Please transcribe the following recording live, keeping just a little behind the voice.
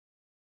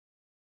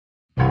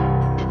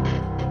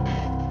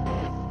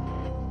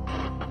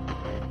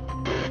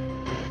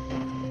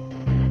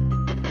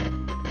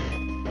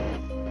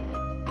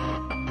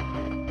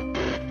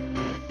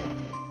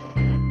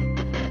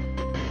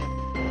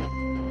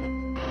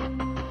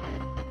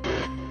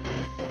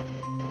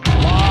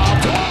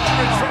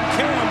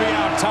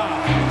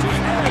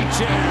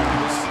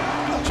Jams.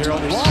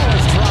 Gerald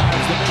Wallace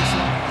drives the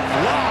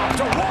baseline. Lob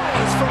to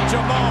Wallace from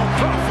Jamal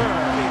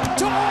Crawford.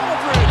 To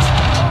Aldridge.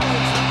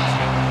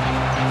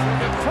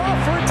 And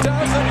Crawford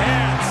doesn't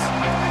hit.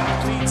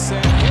 Beats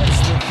and hits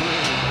the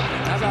three.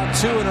 How about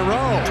 2 in a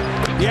row?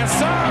 Yes,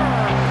 sir.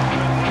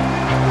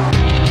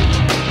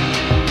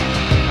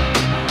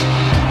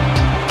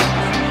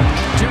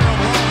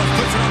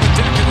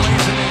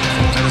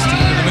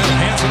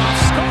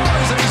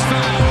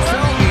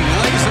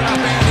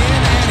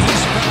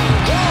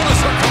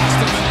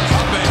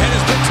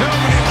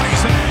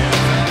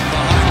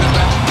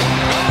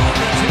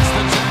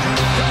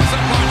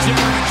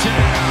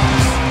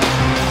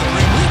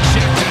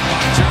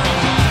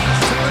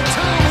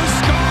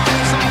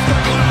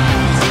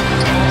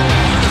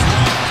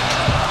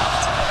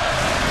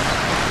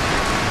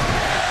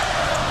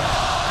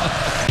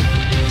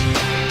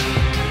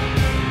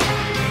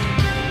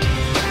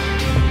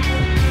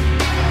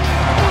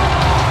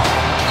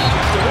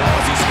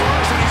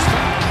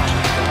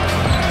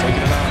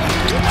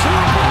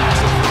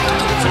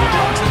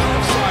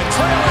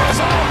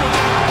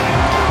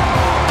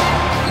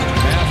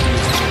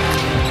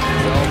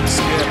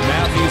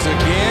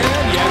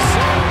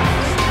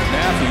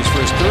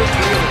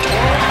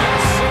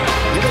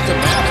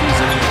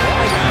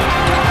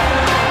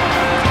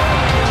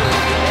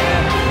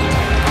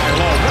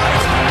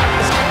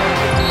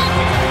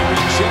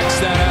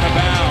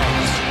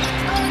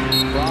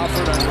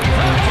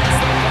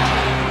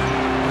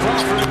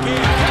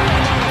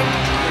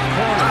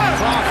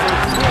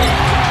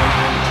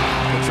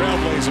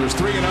 Trailblazers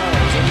 3-0,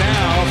 and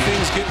now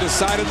things get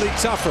decidedly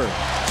tougher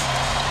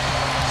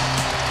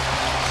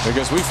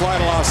because we fly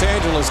to Los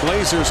Angeles,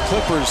 Blazers,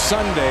 Clippers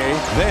Sunday,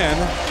 then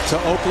to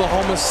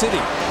Oklahoma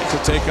City to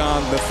take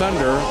on the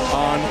Thunder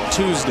on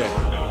Tuesday.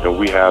 And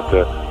we have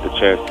the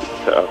chance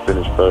to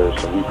finish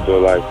first, and we feel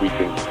like we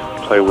can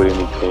play with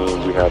any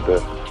team. We have the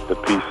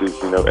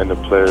pieces, and the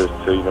players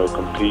to,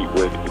 compete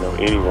with,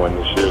 anyone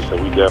this year. So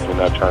we definitely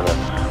not trying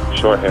to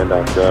shorthand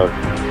ourselves.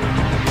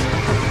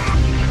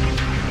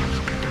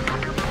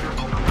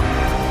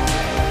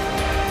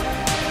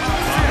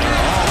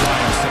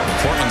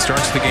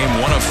 Starts the game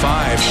 1 of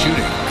 5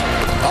 shooting.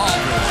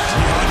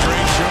 DeAndre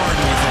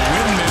Jordan with a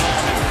windmill.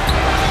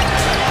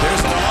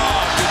 There's the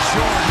lob to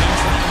Jordan.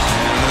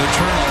 And another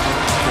turnover.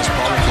 There's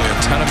probably a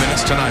ton of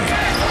minutes tonight.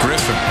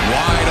 Griffin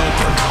wide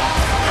open.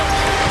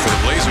 For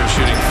the Blazers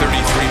shooting 33%.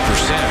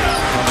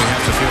 Probably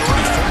have to feel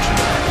pretty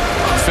fortunate.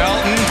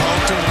 Felton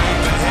poked away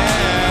the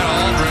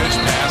head. Aldridge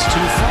passed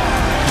too far.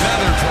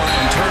 Another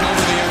Portland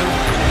turnover the other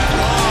way.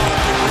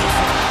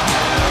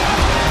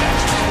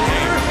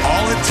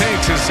 All it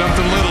takes is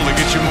something little to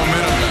get your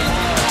momentum back.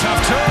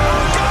 Tough turn.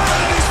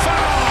 God, he's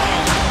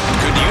fouled.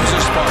 Could use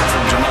a spark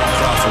from Jamal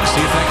Crawford. See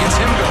if that gets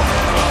him going.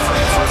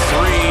 Crawford for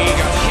 3.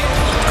 Got hit.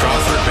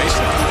 Crawford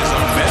basically is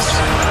a miss.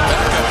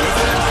 Back up with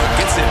it.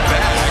 Gets it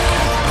back.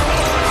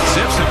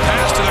 Zips it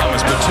past to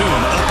Thomas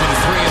Batum. Open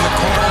 3 in the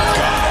corner.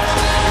 Got it.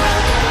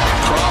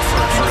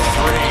 Crawford for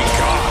 3.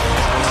 Got it.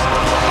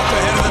 Up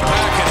ahead of the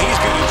pack, and he's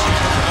going to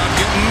shoot. Not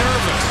getting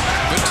nervous.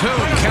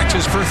 Batum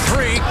catches for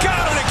 3.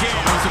 Got it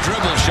again. With the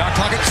dribble. Shot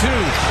clock at 2.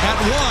 At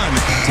 1.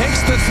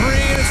 Takes the 3.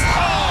 And it's,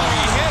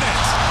 he hit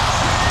it.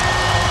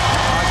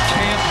 I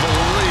can't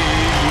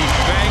believe he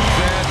banked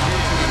that.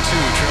 2.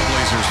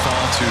 Trailblazers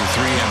fall to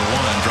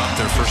 3-1. Drop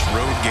their first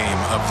road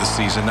game of the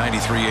season,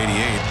 93-88.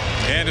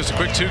 And it's a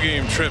quick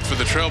 2-game trip for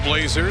the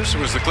Trailblazers. It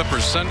was the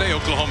Clippers Sunday,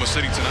 Oklahoma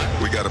City tonight.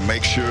 We got to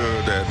make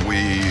sure that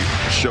we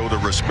show the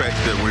respect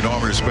that we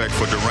normally respect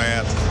for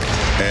Durant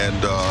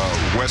and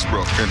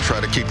Westbrook and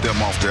try to keep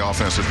them off the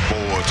offensive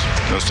boards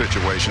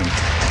situation.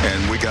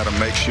 And we got to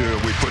make sure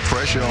we put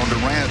pressure on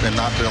Durant and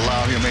not to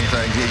allow him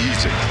anything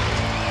easy.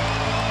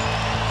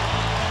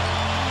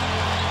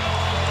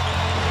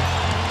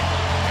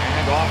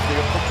 And off the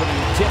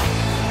opening tip.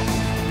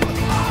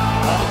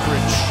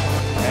 Aldridge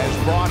has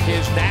brought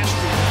his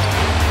nasty.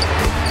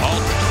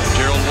 Aldridge.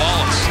 Gerald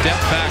Wallace, step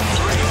back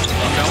 3.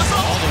 Felton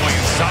all the way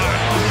inside.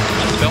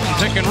 Felton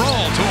pick and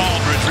roll to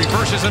Aldridge.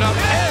 Reverses it up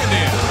and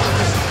in.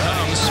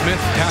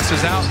 Smith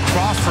passes out.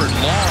 Crawford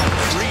long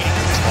 3.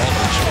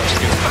 Aldridge wants to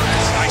get a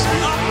nice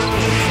up.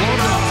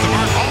 Floater off the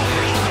mark.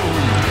 Aldridge.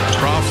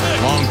 Crawford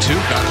long 2.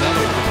 Got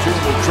another.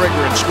 Will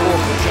trigger and score.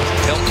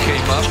 Help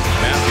came up.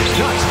 Matthews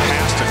nice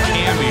pass to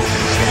Camby.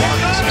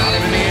 Marcus got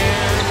him in the air.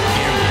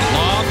 Camby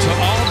long to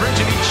Aldridge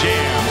and he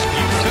jams.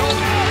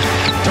 Felton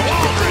to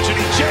Aldridge and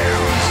he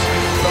jams.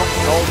 Felton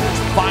and Aldridge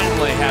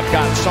finally have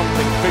got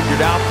something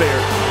figured out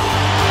there.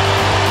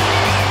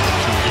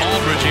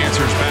 Aldridge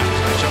answers back.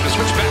 They try to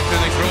switch back, then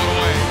they throw it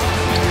away.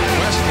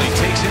 Wesley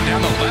takes it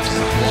down the left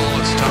side.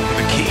 Wallace top of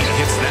the key.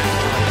 Hits that.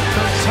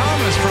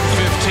 Thomas from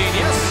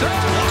 15. Yes, sir.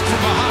 Blocked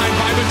from behind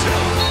by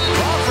Batum.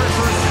 Crawford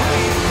for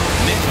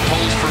 3. Nick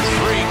pulls for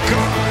 3.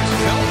 Goes.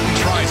 Felton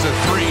tries a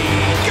 3.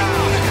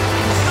 Got it.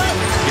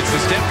 Gets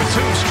the step.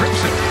 Batum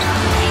strips it.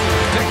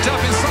 Picked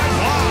up inside.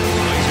 Wow.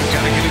 Blazers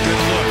got to get a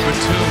good look.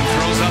 Batum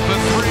throws up a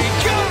 3.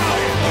 Got it.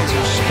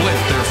 Blazers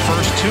split their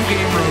first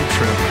 2-game road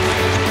trip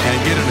and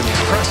get an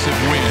impressive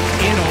win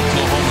in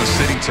Oklahoma City.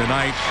 City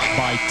tonight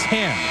by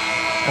 10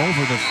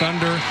 over the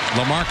Thunder.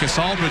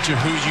 LaMarcus Aldridge, a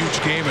huge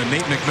game, and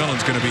Nate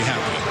McMillan's going to be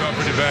happy. Felt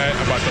pretty bad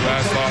about the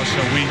last loss.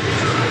 We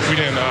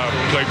didn't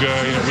play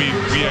good.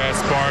 We had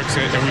sparks,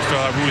 and we felt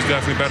like we was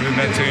definitely better than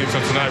that team.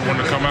 So tonight, we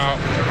wanted to come out.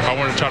 I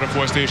wanted to try to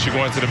force the issue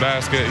going to the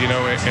basket, and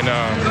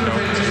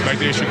make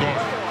the issue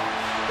going.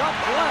 Got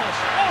flash.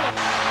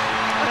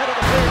 Ahead of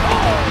the field.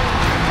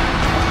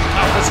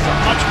 Now this is a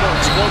much more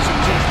explosive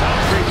team. Now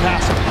great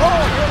passing.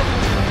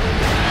 Beautiful.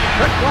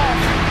 Picked off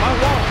by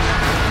Wallace.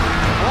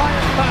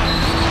 Bryant back.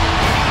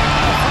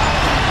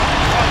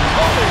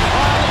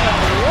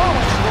 And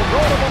Wallace will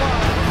go to the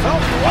line. Felt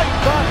right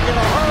back in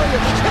a hurry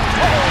and tipped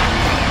home.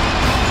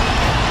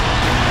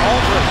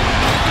 Aldridge.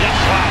 Yes,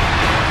 wow.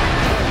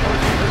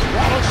 Here's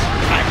Wallace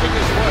acting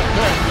his way.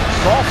 Good.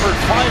 Crawford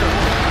fired.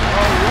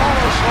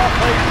 Wallace off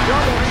a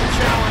double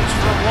challenge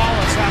from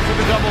Wallace after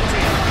the double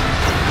team.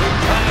 Big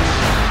pass.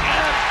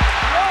 And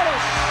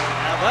Wallace.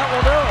 And that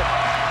will do it.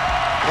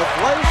 The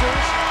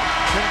Blazers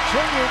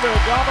continue their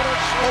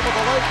dominance over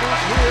the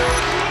Lakers here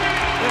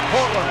in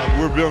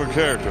Portland. We're building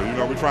character.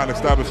 We're trying to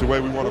establish the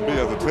way we want to be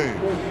as a team.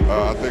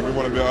 I think we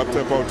want to be an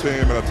up-tempo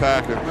team and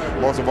attacking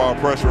most of our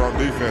pressure on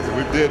defense. And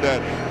we did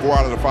that 4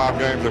 out of the 5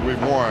 games that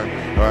we've won.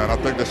 And I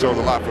think that shows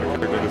a lot for the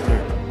character of this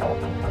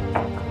team.